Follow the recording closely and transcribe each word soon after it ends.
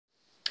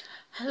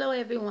Hello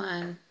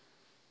everyone.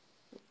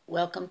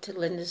 Welcome to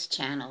Linda's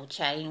channel,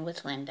 Chatting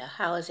with Linda.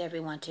 How is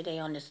everyone today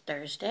on this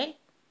Thursday?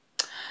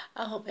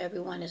 I hope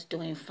everyone is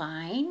doing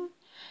fine.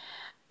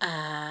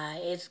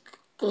 It's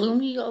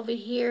gloomy over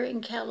here in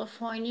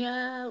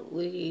California.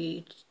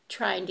 We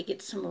trying to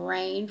get some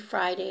rain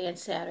Friday and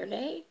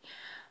Saturday.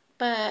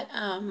 But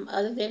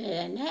other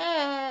than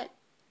that,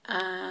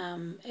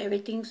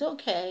 everything's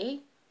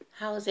okay.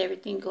 How is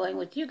everything going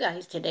with you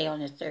guys today on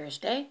this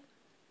Thursday?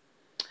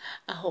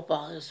 I hope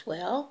all is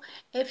well.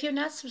 If you're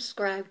not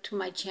subscribed to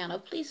my channel,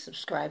 please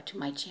subscribe to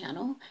my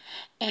channel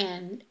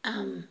and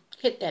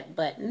hit that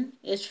button.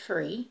 It's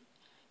free.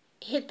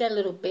 Hit that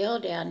little bell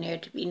down there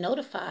to be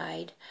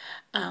notified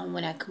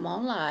when I come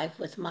on live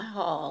with my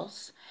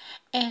hauls.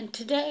 And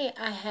today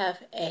I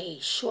have a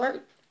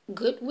short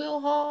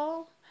Goodwill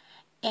haul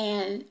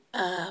and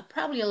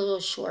probably a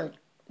little short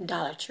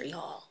Dollar Tree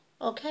haul.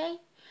 Okay?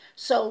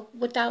 So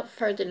without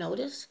further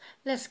notice,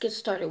 let's get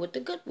started with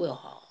the Goodwill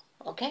haul.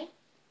 Okay?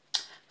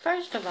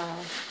 First of all,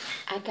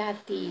 I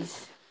got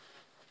these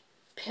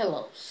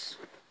pillows.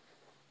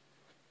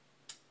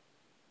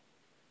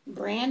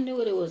 Brand new,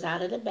 it was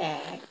out of the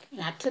bag,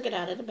 and I took it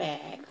out of the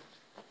bag.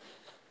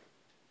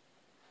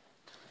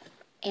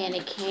 And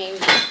it came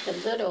with the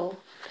little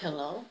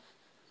pillow.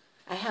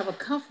 I have a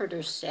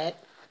comforter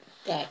set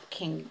that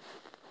can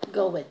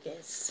go with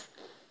this.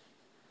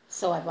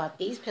 So I bought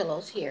these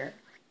pillows here.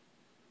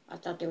 I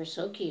thought they were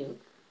so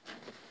cute.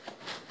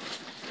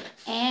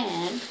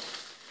 And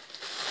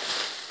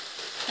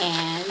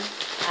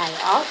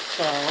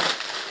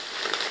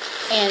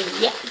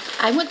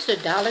I went to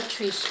the Dollar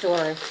Tree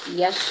store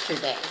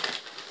yesterday.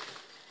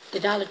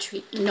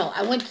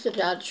 I went to the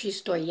Dollar Tree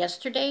store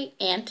yesterday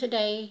and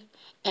today,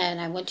 and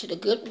I went to the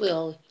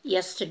Goodwill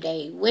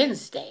yesterday,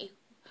 Wednesday,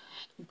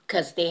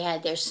 because they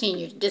had their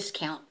senior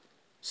discount.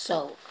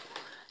 So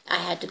I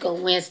had to go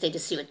Wednesday to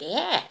see what they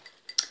had.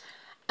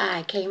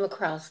 I came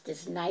across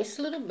this nice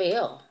little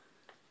bill.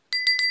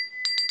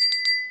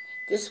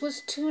 This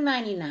was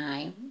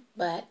 $2.99,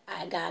 but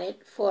I got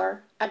it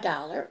for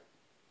 $1.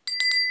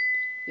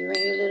 You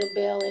ring your little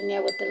bell in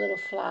there with the little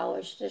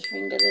flowers. Just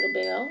ring the little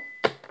bell.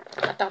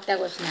 I thought that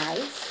was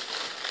nice.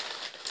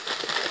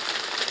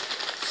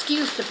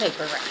 Excuse the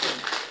paper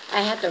wrapping.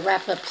 I had to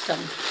wrap up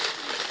some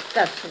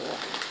stuff for them.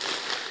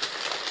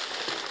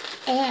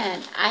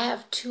 And I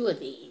have two of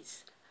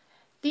these.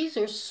 These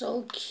are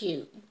so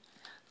cute.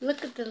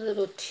 Look at the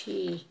little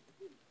tea.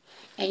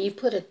 And you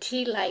put a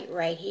tea light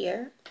right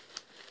here.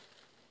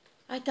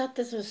 I thought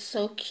this was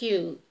so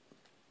cute.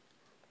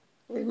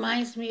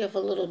 Reminds me of a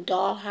little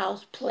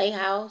dollhouse,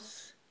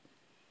 playhouse,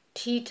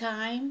 tea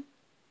time.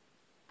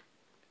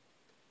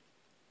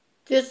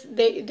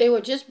 They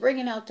were just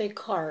bringing out their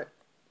cart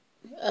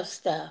of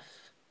stuff.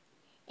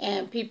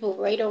 And people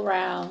right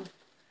around.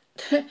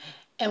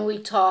 And we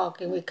talk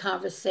and we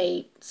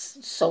conversate,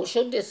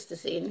 social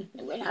distancing.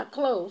 We're not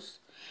close.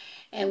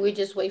 And we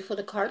just wait for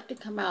the cart to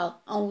come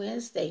out on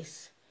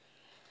Wednesdays.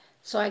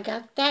 So I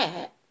got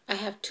that. I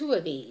have two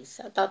of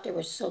these. I thought they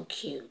were so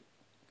cute.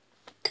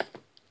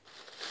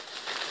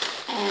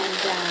 And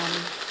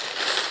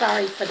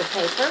sorry for the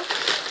paper.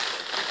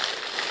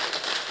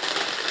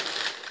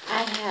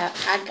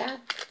 I got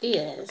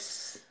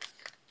this.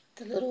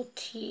 The little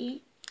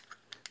tea.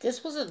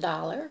 This was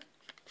 $1.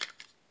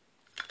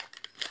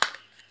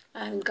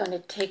 I'm gonna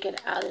take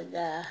it out of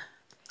the.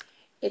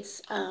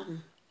 It's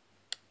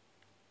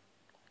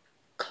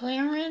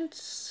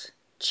clearance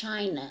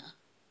China.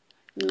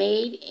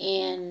 Made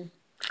in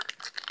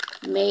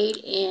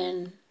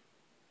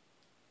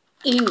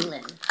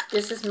England.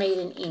 This is made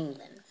in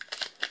England.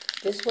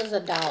 This was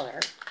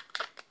 $1.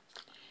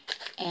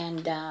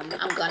 And I'm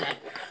going to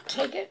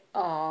take it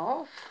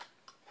off.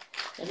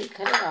 Let me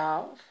cut it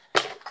off.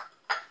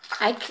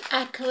 I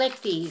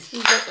collect these.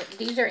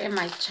 These are in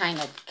my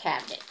China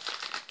cabinet.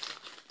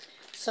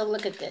 So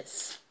look at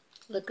this.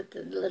 Look at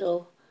the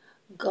little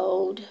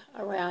gold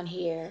around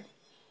here.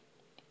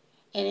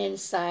 And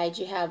inside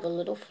you have a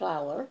little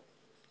flower.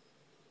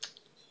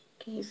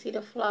 Can you see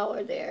the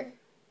flower there?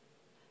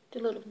 The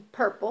little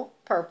purple.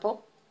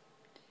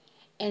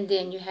 And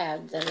then you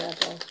have the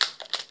little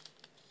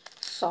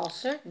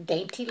saucer,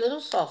 dainty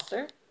little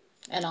saucer.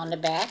 And on the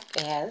back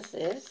it has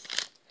this.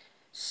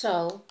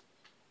 So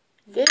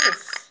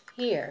this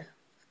here,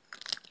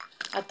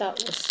 I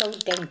thought was so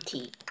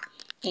dainty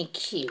and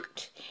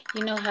cute.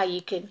 You know how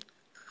you can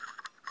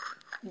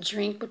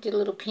drink with your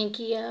little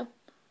pinky up?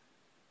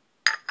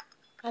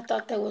 I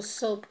thought that was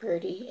so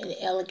pretty and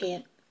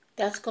elegant.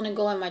 That's going to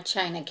go in my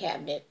China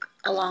cabinet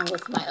along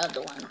with my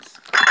other ones.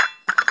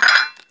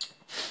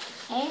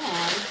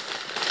 And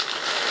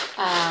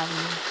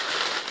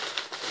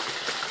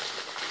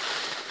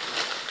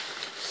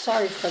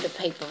sorry for the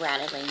paper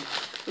rattling.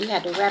 We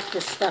had to wrap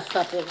this stuff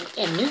up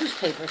in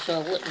newspaper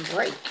so it wouldn't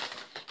break.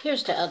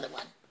 Here's the other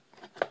one.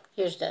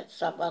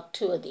 So about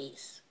two of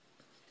these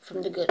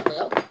from the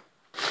Goodwill.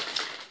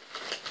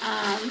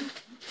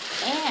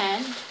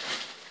 And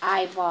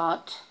I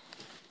bought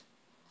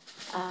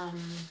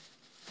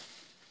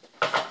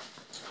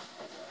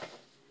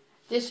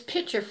this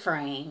picture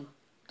frame.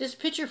 This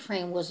picture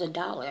frame was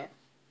 $1.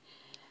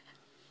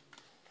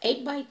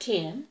 8 by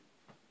 10.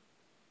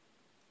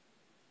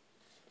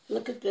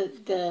 Look at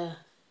the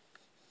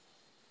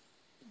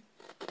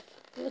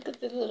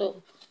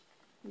little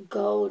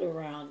gold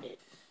around it.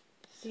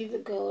 See the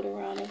gold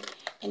around it?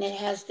 And it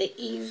has the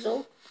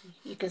easel.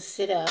 You can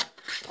sit up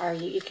or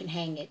you can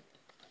hang it.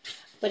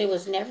 But it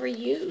was never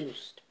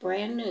used.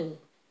 Brand new.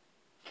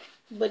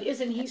 But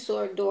isn't he so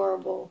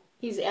adorable?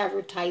 He's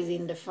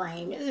advertising the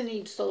frame. Isn't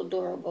he so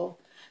adorable?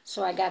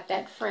 So I got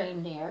that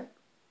frame there.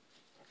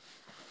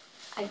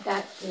 I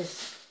got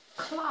this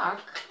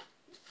clock,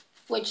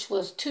 which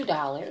was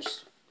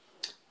 $2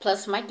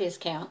 plus my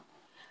discount.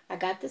 I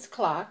got this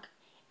clock.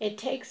 It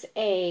takes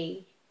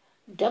a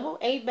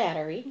AA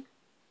battery.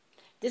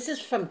 This is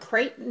from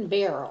Crate and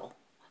Barrel,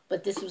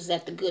 but this was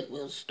at the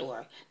Goodwill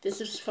store.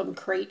 This is from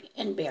Crate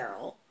and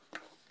Barrel,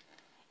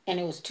 and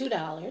it was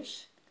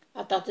 $2.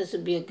 I thought this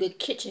would be a good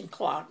kitchen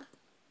clock,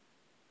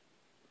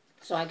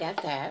 so I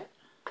got that.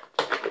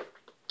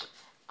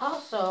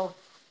 Also,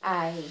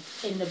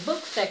 in the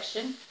book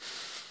section,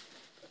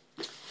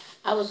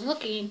 I was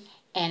looking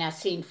and I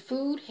seen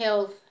Food,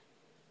 Health,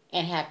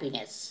 and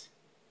Happiness,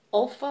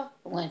 Oprah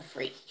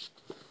Winfrey.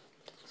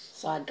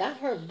 So I got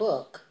her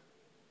book,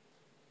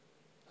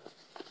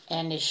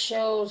 and it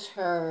shows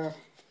her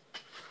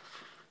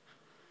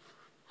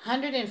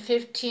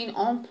 115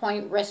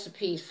 on-point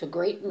recipes for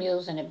great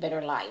meals and a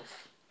better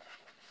life.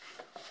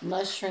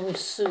 Mushroom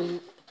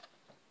soup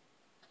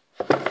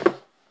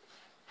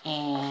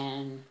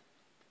and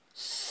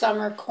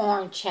summer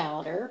corn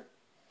chowder.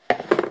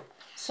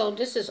 So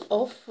this is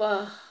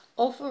Oprah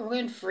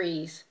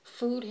Winfrey's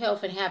Food,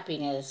 Health, and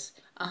Happiness.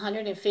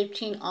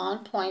 115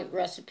 on-point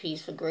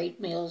recipes for great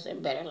meals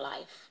and better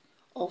life.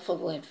 Oprah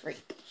Winfrey.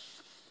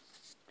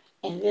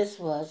 And this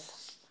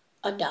was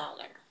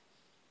 $1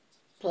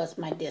 plus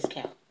my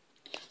discount.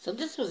 So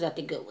this was at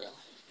the Goodwill.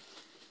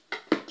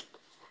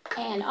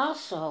 And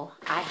also,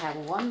 I have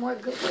one more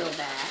Goodwill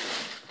bag.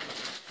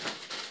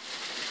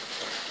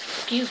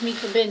 Excuse me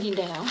for bending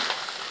down.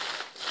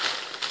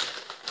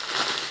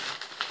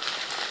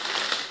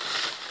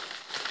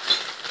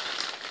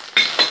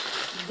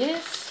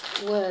 This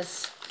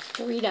was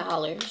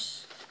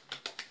 $3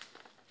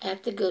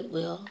 at the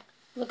Goodwill.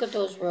 Look at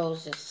those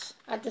roses.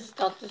 I just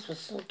thought this was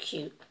so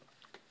cute.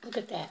 Look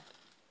at that.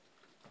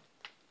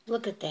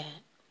 Look at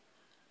that.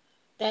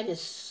 That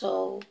is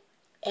so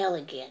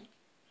elegant.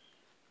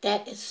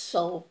 That is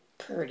so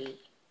pretty.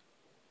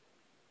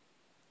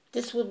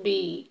 This would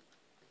be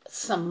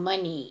some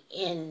money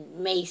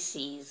in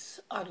Macy's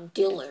or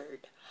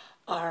Dillard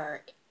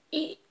or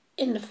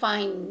in the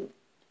fine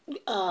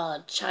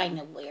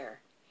China wear.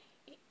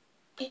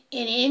 In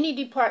any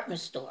department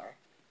store.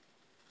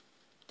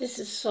 This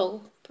is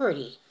so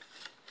pretty.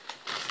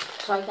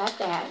 So I got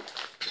that.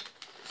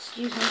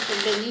 Excuse me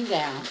for bending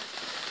down.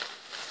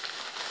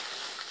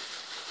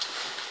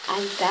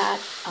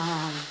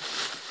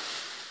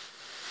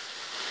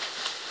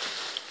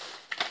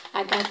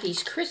 I got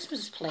these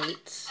Christmas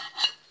plates.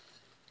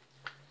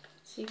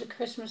 See the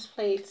Christmas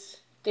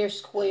plates? They're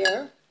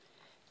square.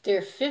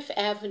 They're Fifth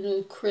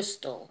Avenue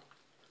Crystal.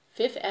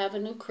 Fifth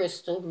Avenue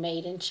Crystal,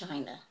 made in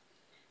China.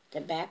 The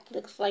back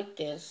looks like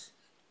this.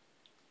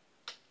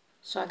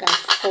 So I got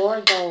 4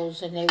 of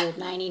those, and they were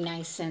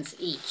 99 cents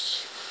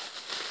each.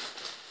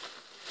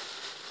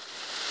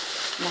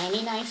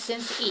 99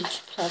 cents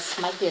each plus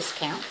my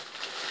discount.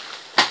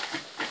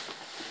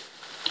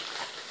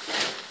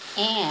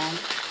 And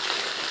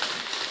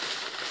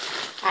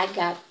I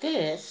got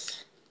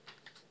this.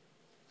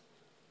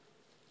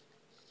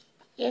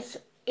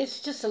 It's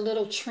just a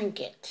little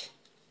trinket.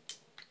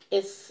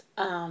 It's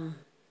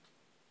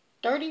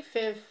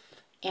 35th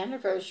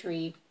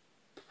anniversary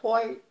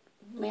Port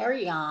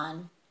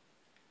Marion,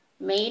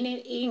 made in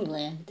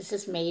England. This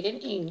is made in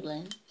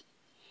England,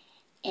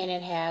 and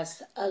it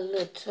has a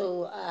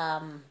little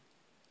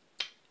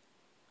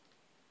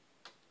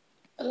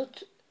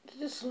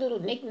this little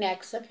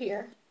knickknacks up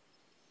here,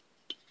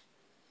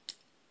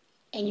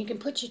 and you can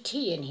put your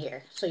tea in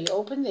here. So you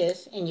open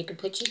this and you can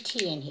put your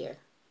tea in here.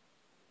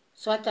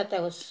 So I thought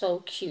that was so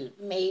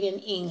cute. Made in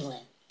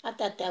England. I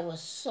thought that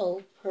was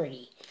so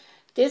pretty.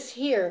 This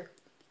here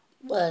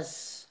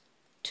was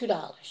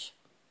 $2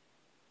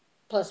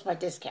 plus my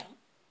discount.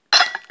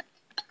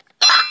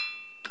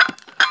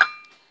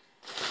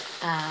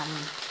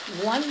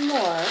 One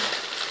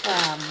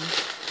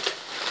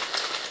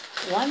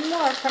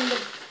more from the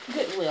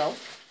Goodwill.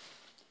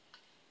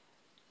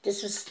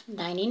 This was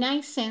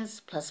 99 cents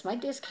plus my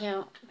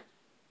discount.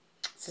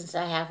 Since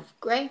I have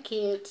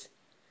grandkids,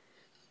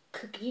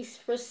 cookies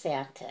for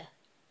Santa.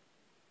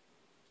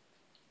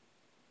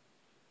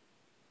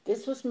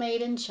 This was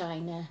made in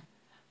China,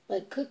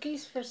 but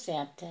cookies for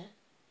Santa.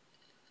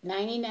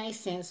 99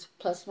 cents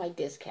plus my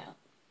discount.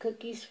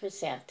 Cookies for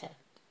Santa.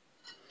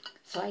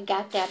 So I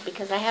got that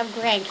because I have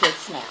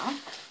grandkids now.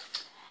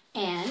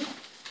 And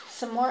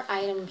some more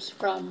items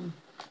from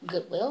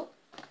Goodwill.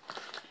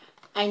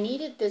 I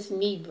needed this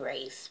knee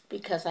brace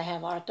because I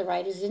have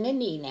arthritis in the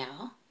knee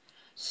now.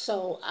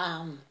 So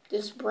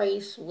this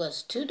brace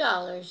was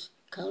 $2.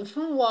 Comes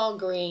from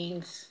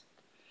Walgreens.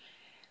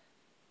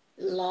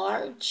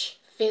 Large,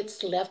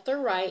 fits left or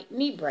right,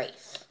 knee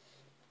brace.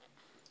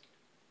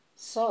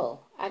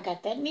 So I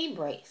got that knee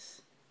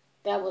brace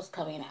that was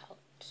coming out.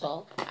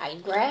 So I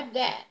grabbed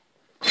that.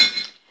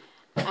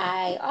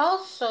 I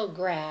also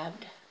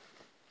grabbed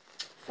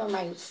for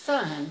my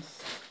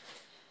sons,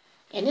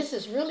 and this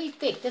is really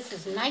thick. This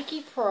is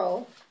Nike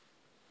Pro.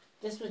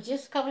 This was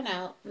just coming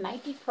out,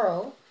 Nike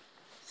Pro.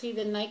 See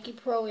the Nike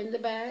Pro in the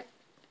back?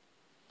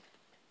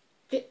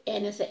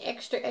 And it's an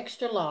extra,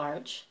 extra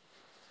large.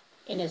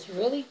 And it's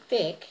really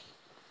thick.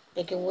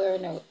 They can wear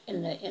it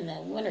in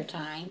the winter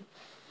time.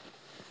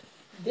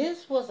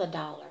 This was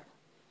 $1.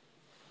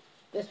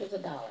 This was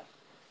 $1.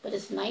 But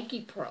it's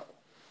Nike Pro.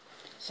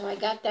 So I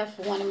got that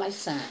for one of my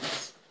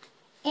sons.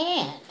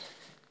 And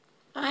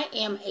I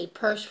am a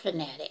purse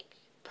fanatic.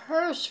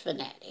 Purse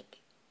fanatic.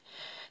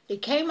 They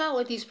came out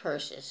with these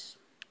purses.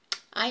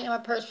 I am a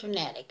purse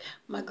fanatic.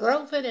 My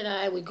girlfriend and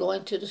I would go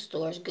into the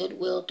stores,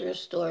 Goodwill, thrift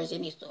stores,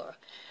 any store,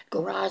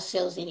 garage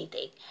sales,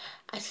 anything.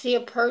 I see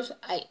a purse,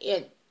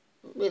 it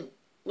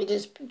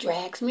just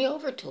drags me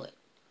over to it.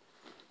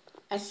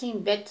 I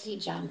seen Betsy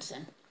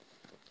Johnson.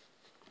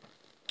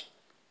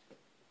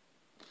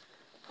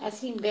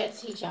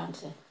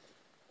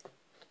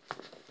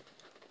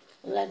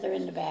 Leather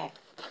in the back.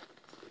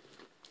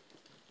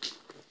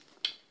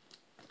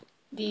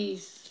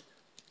 These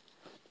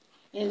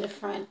in the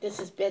front, this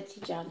is Betsy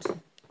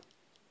Johnson.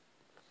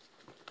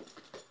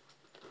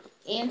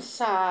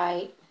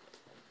 Inside,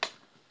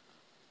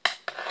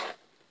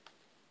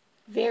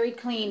 very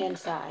clean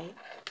inside,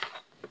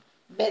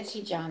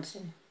 Betsy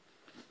Johnson.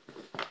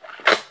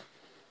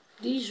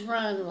 These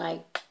run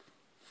like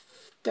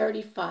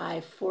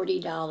 $35,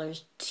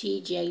 $40,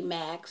 TJ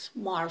Maxx,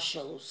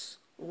 Marshalls,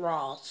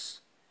 Ross.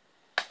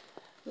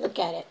 Look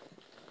at it,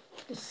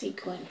 the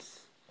sequins.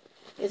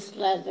 It's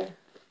leather,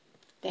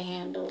 the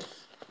handles.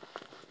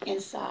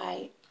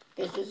 Inside,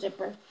 there's a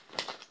zipper.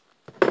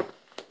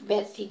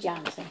 Betsy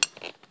Johnson.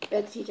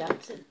 Betsy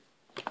Johnson.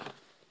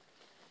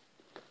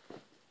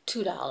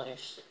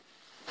 $2.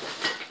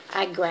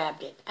 I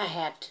grabbed it. I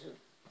had to.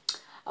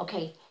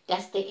 Okay,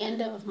 that's the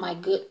end of my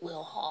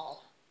Goodwill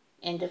haul.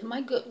 End of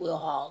my Goodwill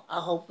haul. I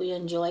hope you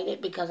enjoyed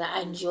it because I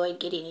enjoyed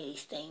getting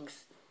these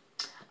things.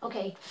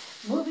 Okay,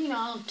 moving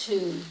on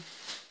to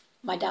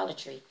my Dollar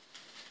Tree.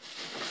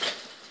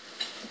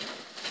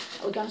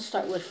 We're going to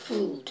start with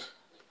food.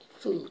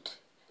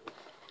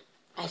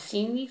 I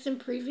seen these in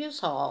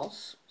previous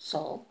hauls.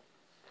 So,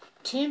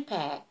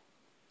 10-pack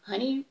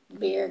honey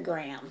bear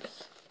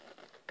grams.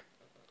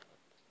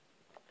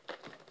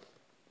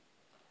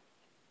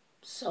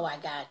 So I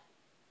got,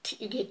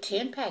 you get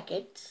 10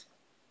 packets,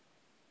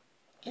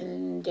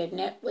 and their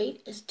net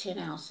weight is 10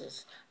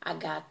 ounces. I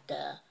got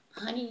the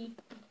honey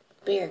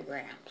bear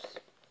grams.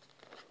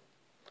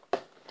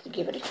 To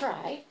give it a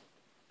try.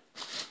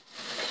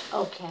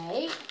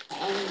 Okay,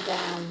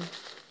 and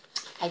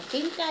I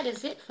think that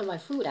is it for my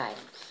food items.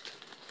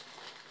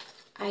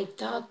 I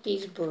thought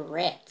these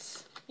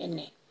barrettes in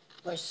there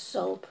were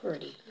so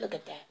pretty. Look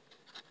at that.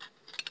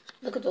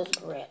 Look at those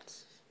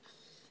barrettes.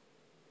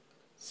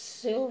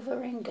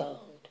 Silver and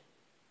gold.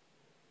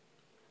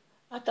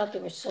 I thought they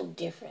were so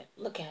different.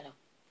 Look at them.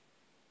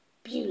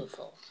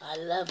 Beautiful. I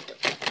loved them.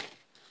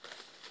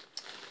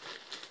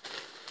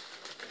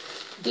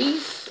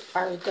 These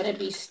are going to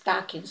be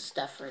stocking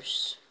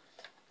stuffers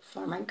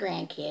for my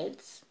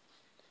grandkids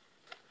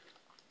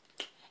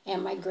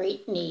and my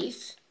great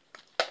niece.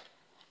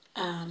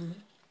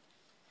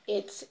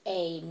 It's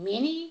a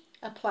mini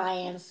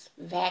appliance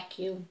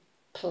vacuum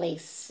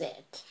place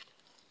set.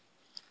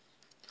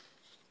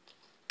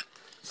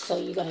 So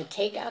you're going to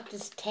take out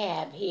this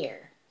tab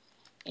here,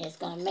 and it's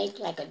going to make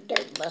like a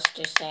dirt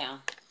buster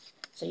sound.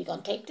 So you're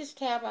going to take this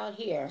tab out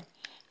here,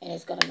 and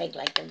it's going to make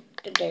like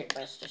the dirt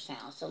buster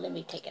sound. So let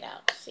me take it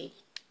out. See?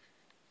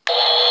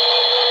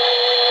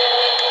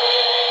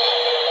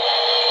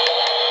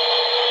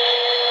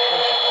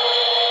 Okay.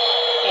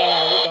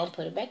 And we're going to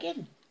put it back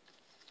in.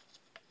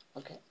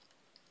 Okay.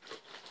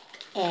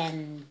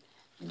 And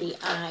the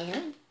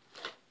iron.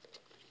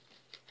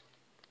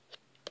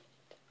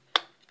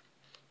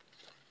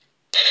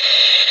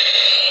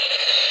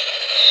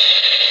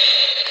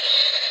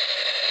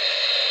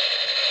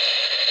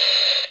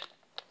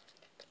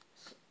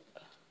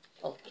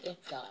 Oh, it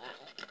fell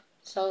out.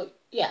 So,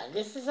 yeah,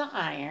 this is an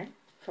iron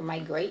for my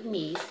great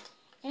niece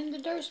and the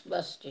dirt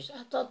busters.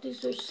 I thought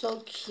these were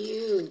so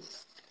cute.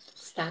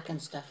 Stocking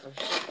stuffers.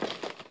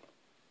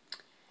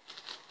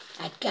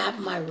 I got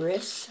my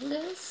wrist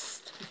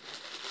list.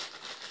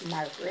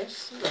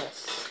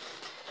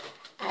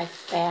 I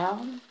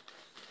found,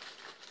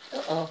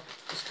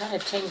 it's kind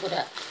of tangled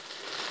up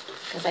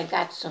because I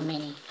got so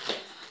many.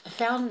 I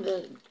found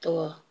the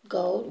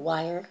gold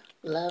wire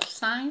love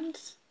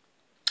signs.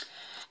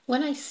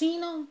 When I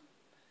seen them,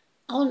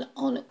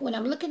 when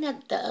I'm looking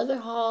at the other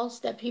hauls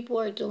that people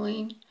are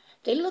doing,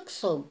 they look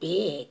so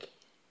big.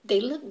 They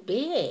look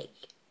big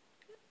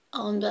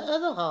on the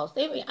other hauls.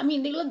 They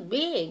look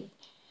big.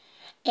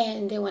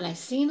 And then when I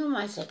seen them,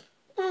 I said,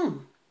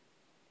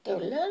 they're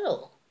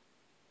little,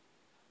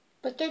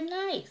 but they're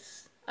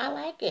nice. I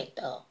like it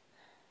though.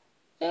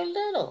 They're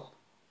little.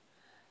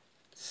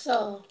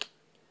 So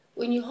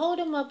when you hold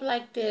them up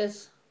like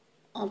this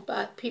on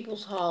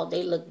people's haul,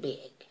 they look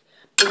big.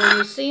 But when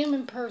you see them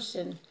in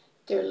person,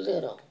 they're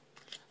little,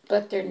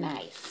 but they're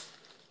nice.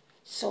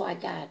 So I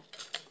got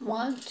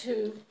 1,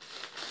 2,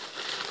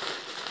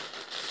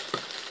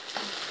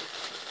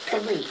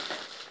 3.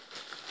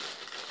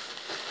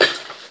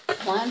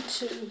 1,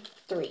 2,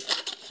 3.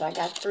 So I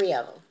got 3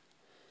 of them.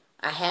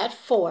 I had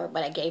 4,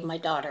 but I gave my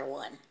daughter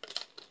 1.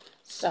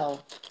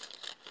 So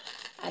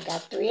I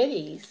got 3 of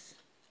these.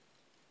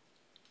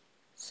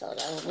 So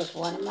that was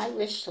one of my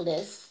wish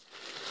lists.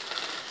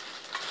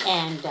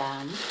 And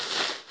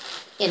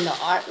in the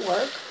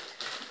artwork,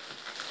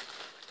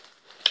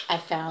 I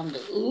found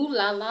the Ooh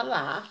La La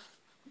La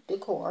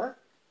decor.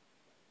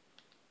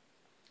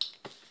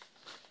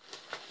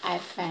 I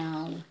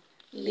found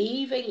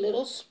Leave a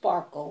Little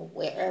Sparkle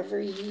Wherever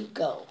You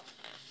Go.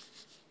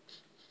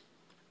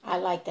 I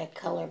like that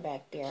color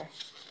back there.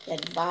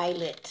 That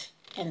violet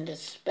and the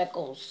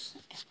speckles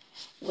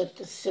with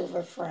the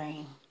silver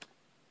frame.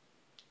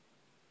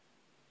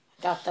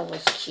 I thought that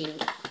was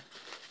cute.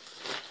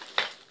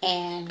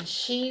 And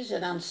She's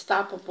an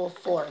Unstoppable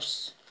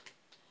Force.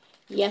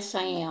 Yes,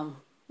 I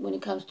am. When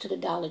it comes to the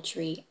Dollar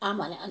Tree,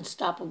 I'm an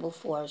unstoppable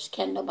force.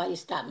 Can't nobody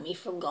stop me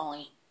from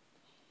going.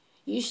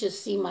 You should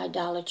see my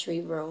Dollar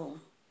Tree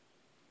room.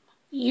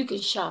 You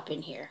can shop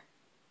in here.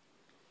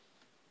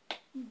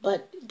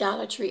 But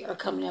Dollar Tree are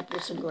coming up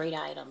with some great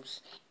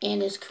items.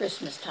 And it's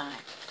Christmas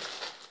time.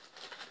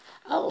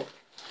 Oh,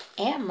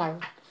 and my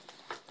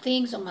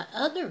things on my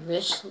other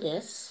wish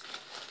list.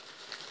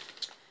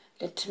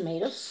 The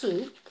tomato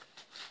soup.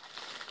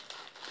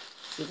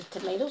 See the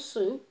tomato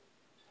soup.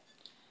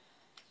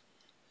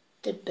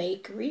 The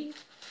bakery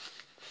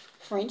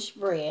French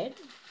bread.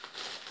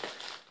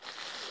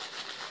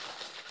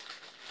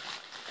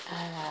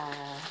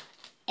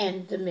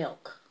 And the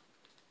milk.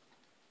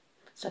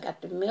 So I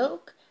got the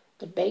milk,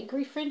 the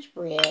bakery French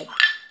bread,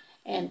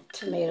 and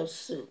tomato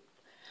soup.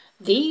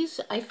 These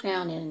I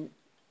found in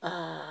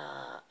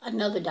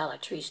another Dollar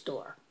Tree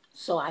store.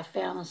 So I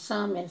found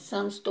some in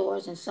some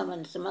stores and some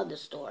in some other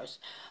stores.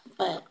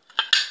 But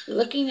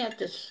looking at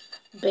this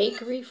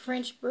bakery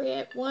French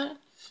bread one,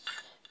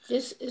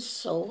 this is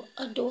so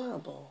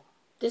adorable.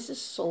 This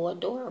is so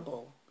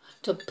adorable.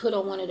 To put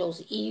on one of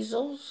those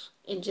easels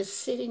and just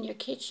sit in your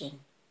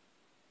kitchen.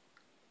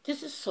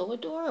 This is so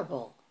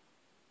adorable.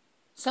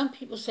 Some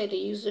people say they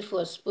use it for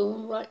a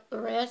spoon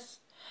rest,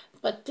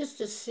 but this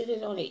to sit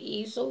it on an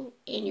easel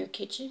in your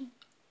kitchen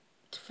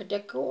for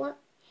decor,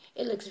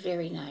 it looks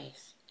very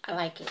nice. I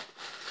like it.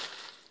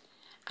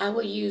 I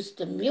would use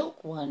the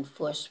milk one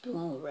for a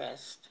spoon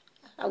rest.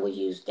 I would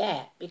use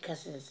that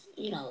because it's,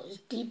 it's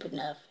deep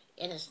enough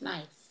and it's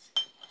nice.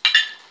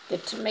 The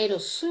tomato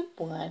soup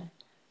one,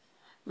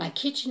 my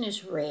kitchen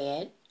is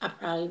red. I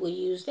probably would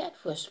use that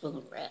for a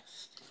spoon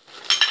rest.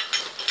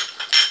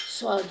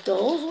 So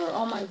those were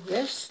on my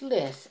wish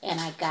list, and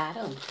I got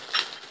them.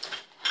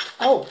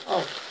 Oh,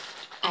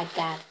 I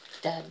got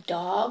the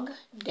Dog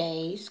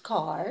Days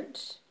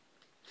cards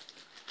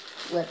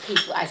where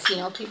I seen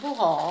on people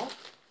haul.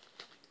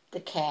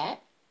 The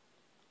cat.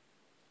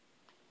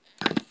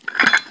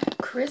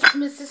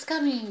 Christmas is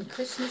coming.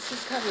 Christmas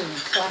is coming.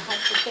 So I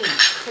have to think.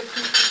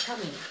 Christmas is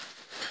coming.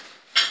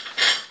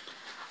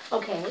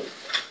 Okay.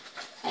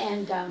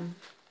 And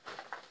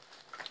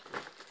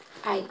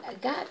I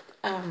got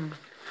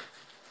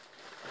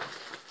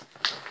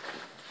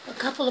a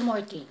couple of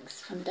more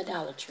things from the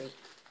Dollar Tree.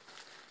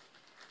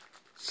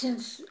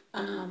 Since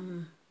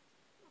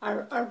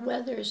our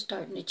weather is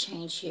starting to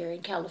change here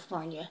in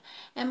California,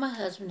 and my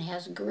husband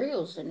has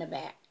grills in the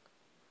back.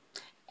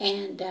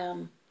 And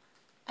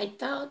I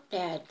thought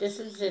that this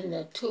is in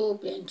the tool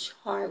bench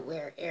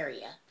hardware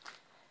area.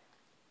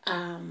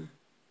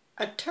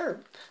 A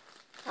tarp.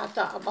 I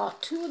thought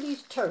about 2 of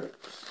these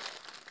tarps.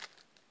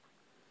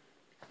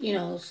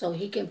 So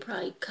he can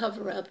probably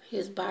cover up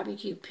his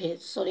barbecue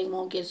pits so they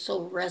won't get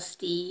so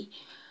rusty,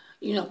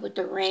 with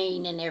the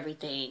rain and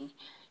everything,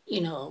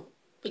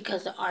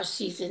 because our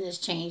season is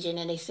changing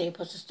and they say it's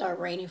supposed to start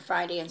raining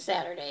Friday and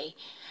Saturday.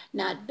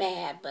 Not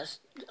bad, but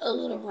a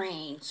little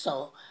rain.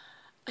 So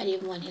I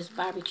didn't want his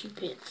barbecue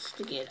pits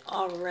to get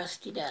all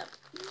rustied up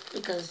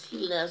because he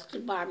loves to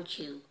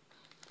barbecue.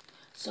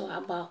 So I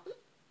bought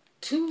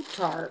 2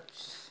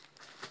 tarps.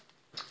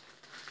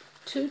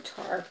 2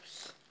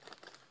 tarps.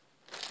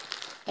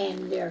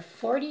 And they're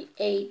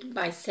 48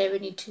 by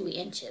 72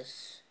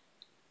 inches.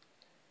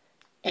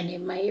 And they're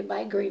made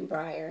by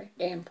Greenbrier.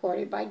 They're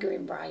imported by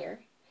Greenbrier.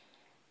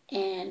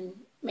 And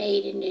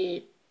made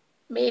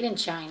in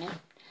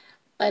China.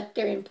 But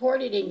they're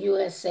imported in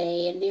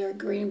USA, and they're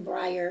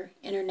Greenbrier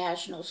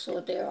International, so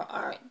they're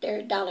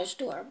a dollar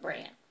store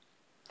brand.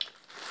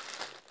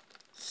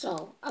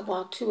 So I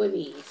bought 2 of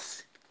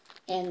these.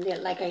 And they're,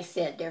 like I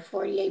said, they're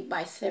 48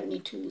 by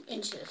 72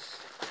 inches.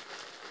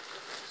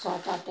 So I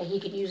thought that he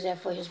could use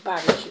that for his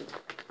barbecue.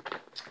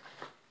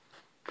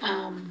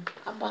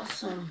 I bought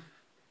some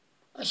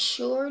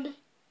Assured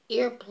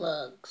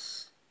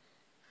earplugs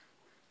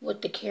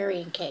with the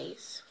carrying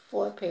case,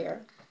 4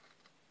 pair.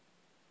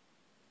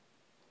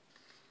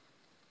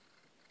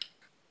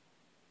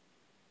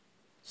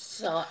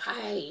 So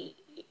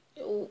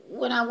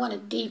when I want a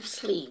deep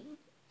sleep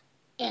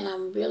and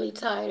I'm really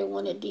tired and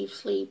want a deep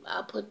sleep,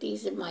 I put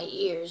these in my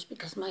ears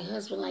because my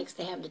husband likes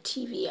to have the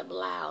TV up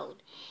loud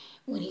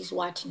when he's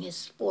watching his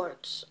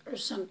sports or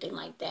something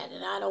like that,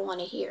 and I don't want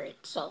to hear it.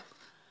 So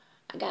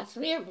I got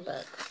some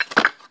earplugs.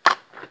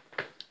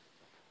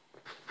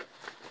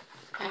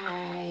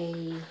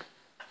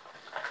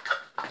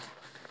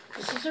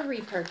 This is a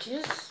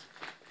repurchase.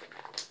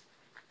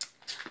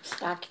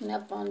 Stocking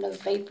up on the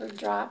vapor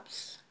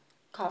drops,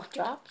 cough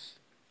drops.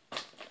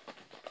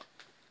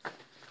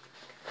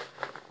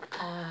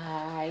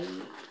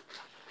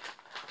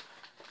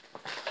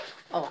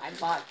 I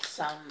bought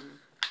some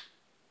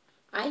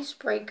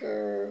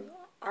Icebreaker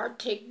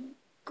Arctic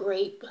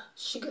Grape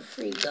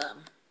sugar-free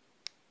gum.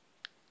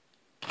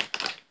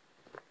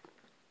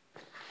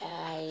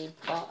 I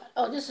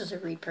bought, this is a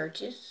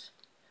repurchase,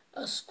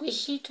 a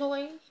squishy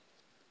toy.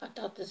 I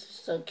thought this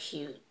was so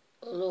cute.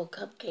 A little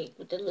cupcake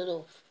with a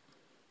little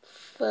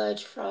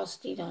fudge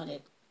frosting on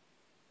it.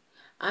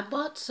 I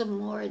bought some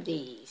more of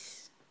these.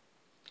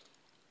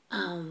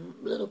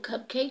 Little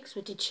cupcakes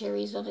with the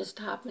cherries on its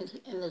top and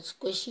the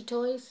squishy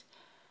toys.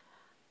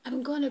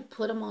 I'm going to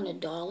put them on a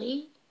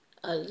dolly,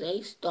 a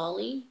lace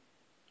dolly,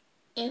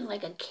 in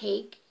like a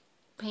cake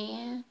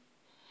pan,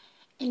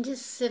 and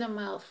just sit them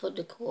out for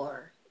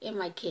decor in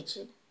my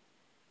kitchen.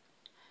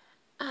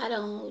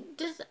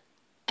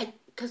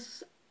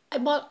 Because I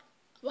bought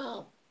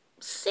about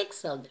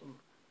 6 of them.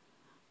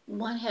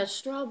 One had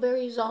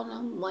strawberries on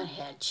them, one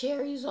had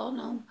cherries on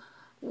them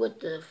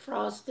with the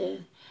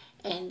frosting,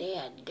 and they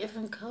had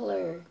different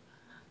color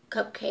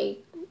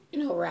cupcake,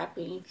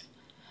 wrappings.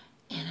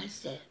 And I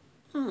said,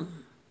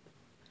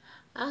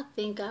 I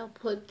think I'll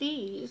put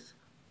these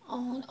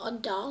on a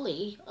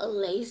dolly, a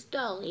lace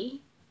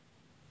dolly,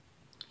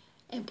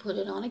 and put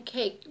it on a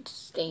cake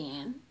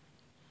stand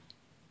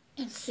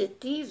and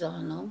sit these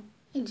on them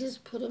and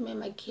just put them in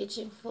my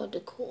kitchen for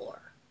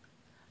decor.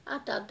 I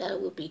thought that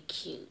would be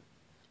cute.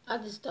 I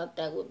just thought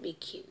that would be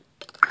cute.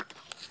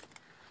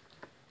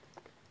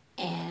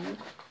 And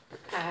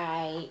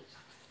I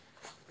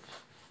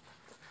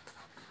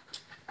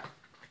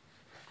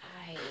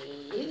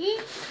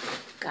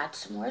got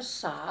some more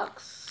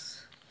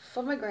socks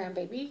for my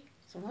grandbaby.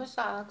 Some more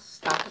socks.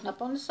 Stocking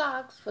up on the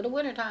socks for the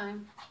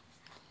wintertime.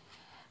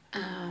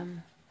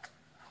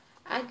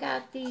 I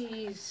got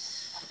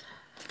these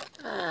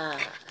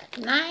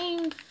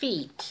 9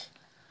 feet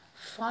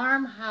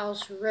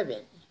farmhouse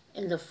ribbon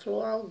in the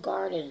floral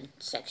garden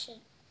section.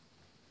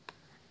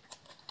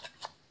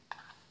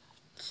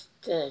 It's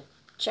the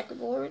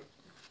checkerboard.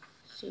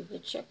 See the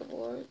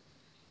checkerboard?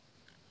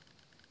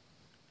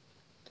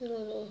 The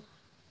little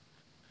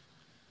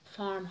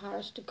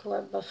farmhouse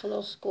decor,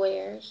 buffalo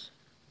squares.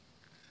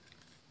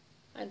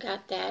 I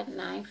got that,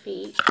 9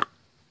 feet.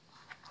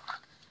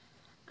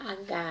 I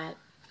got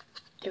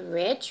the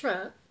red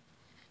truck.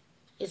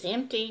 It's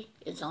empty.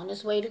 It's on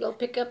its way to go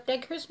pick up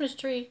that Christmas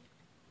tree.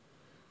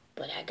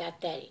 But I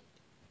got that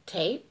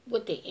tape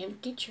with the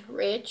empty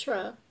red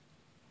truck.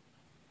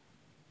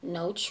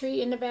 No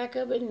tree in the back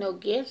of it, no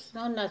gifts,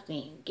 no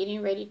nothing.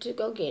 Getting ready to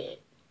go get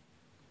it.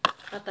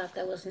 I thought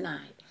that was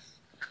nice.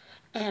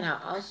 And I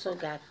also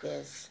got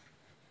this.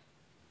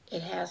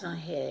 It has on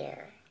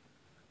here,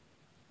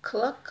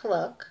 Cluck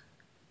Cluck,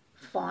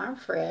 Farm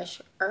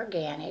Fresh,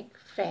 Organic,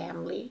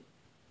 Family,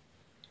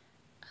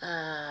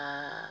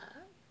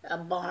 a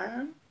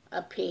barn,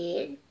 a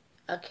pig,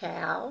 a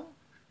cow,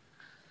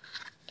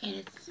 and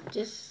it's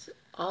just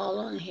all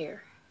on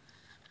here.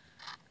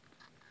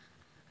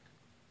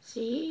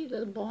 See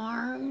the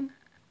barn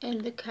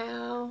and the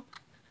cow.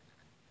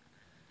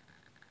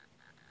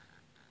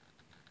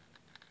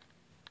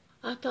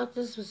 I thought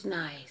this was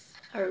nice.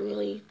 I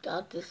really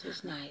thought this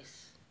was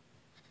nice.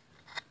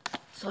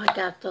 So I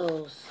got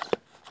those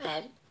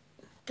at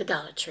the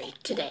Dollar Tree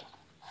today.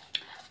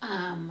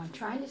 I'm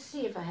trying to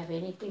see if I have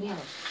anything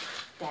else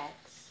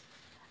that's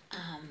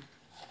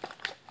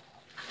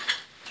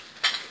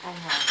I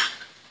have,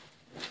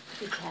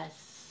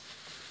 because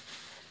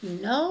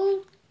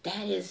no,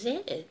 that is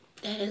it.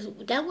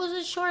 That was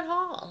a short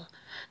haul.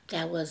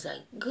 That was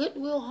a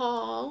Goodwill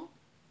haul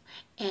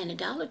and a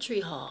Dollar Tree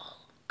haul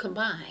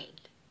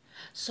combined.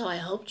 So I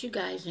hope you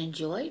guys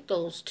enjoyed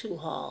those 2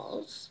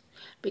 hauls,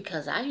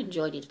 because I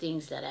enjoyed the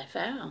things that I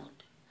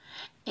found.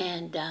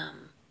 And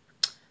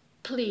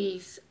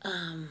please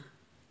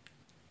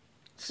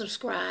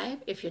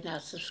subscribe. If you're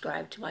not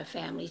subscribed to my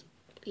family,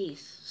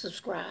 please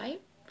subscribe.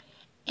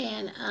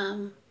 And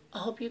I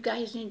hope you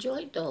guys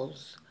enjoyed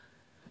those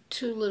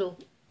 2 little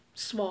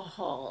small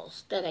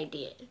hauls that I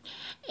did.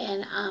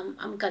 And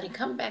I'm going to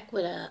come back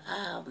with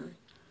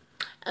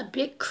a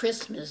big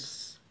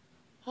Christmas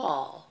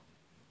haul,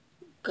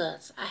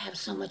 because I have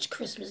so much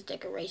Christmas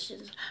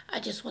decorations. I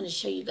just want to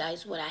show you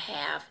guys what I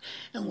have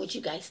and what you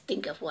guys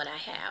think of what I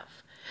have.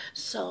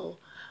 So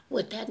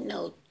with that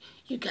note,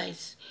 you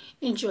guys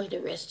enjoy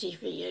the rest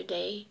of your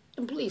day.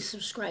 And please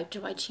subscribe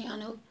to my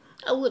channel.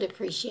 I would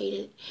appreciate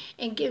it.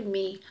 And give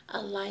me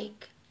a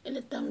like and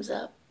a thumbs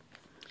up.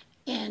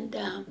 And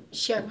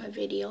share my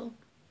video.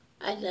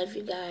 I love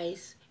you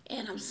guys.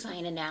 And I'm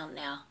signing out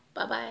now.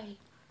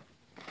 Bye-bye.